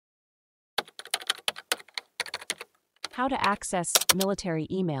How to access military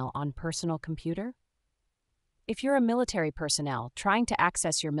email on personal computer? If you're a military personnel trying to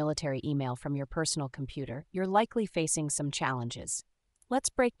access your military email from your personal computer, you're likely facing some challenges. Let's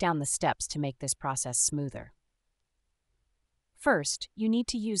break down the steps to make this process smoother. First, you need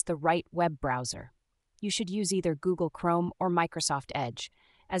to use the right web browser. You should use either Google Chrome or Microsoft Edge,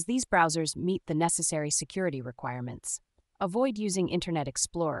 as these browsers meet the necessary security requirements. Avoid using Internet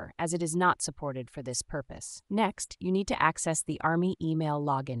Explorer, as it is not supported for this purpose. Next, you need to access the Army email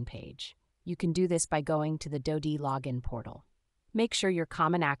login page. You can do this by going to the DoD login portal. Make sure your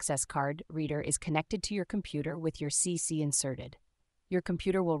Common Access Card reader is connected to your computer with your CC inserted. Your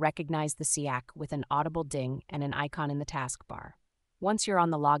computer will recognize the SIAC with an audible ding and an icon in the taskbar. Once you're on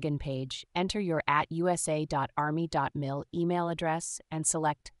the login page, enter your @usa.army.mil email address and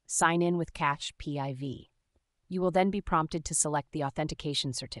select Sign in with Cache PIV. You will then be prompted to select the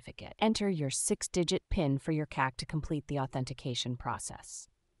authentication certificate. Enter your 6-digit PIN for your CAC to complete the authentication process.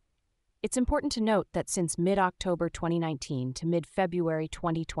 It's important to note that since mid-October 2019 to mid-February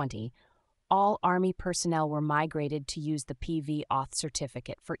 2020, all Army personnel were migrated to use the PV Auth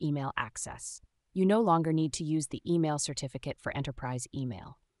certificate for email access. You no longer need to use the email certificate for enterprise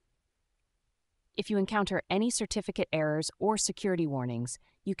email. If you encounter any certificate errors or security warnings,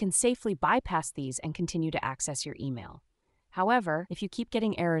 you can safely bypass these and continue to access your email. However, if you keep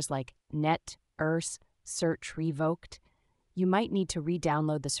getting errors like net, ERS, search revoked, you might need to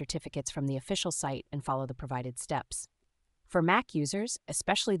re-download the certificates from the official site and follow the provided steps. For Mac users,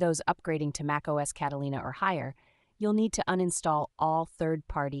 especially those upgrading to macOS Catalina or higher, you'll need to uninstall all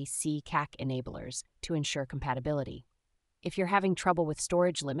third-party CCAC enablers to ensure compatibility. If you're having trouble with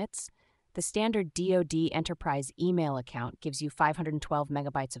storage limits, the standard DoD Enterprise email account gives you 512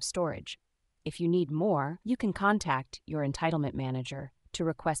 megabytes of storage. If you need more, you can contact your entitlement manager to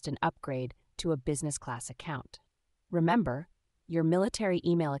request an upgrade to a business class account. Remember, your military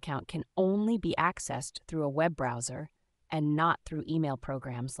email account can only be accessed through a web browser and not through email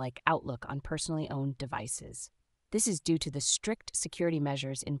programs like Outlook on personally owned devices. This is due to the strict security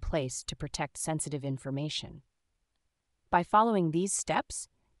measures in place to protect sensitive information. By following these steps,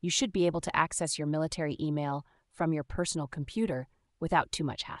 you should be able to access your military email from your personal computer without too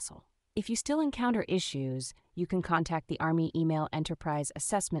much hassle. If you still encounter issues, you can contact the Army Email Enterprise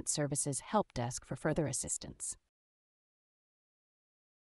Assessment Services Help Desk for further assistance.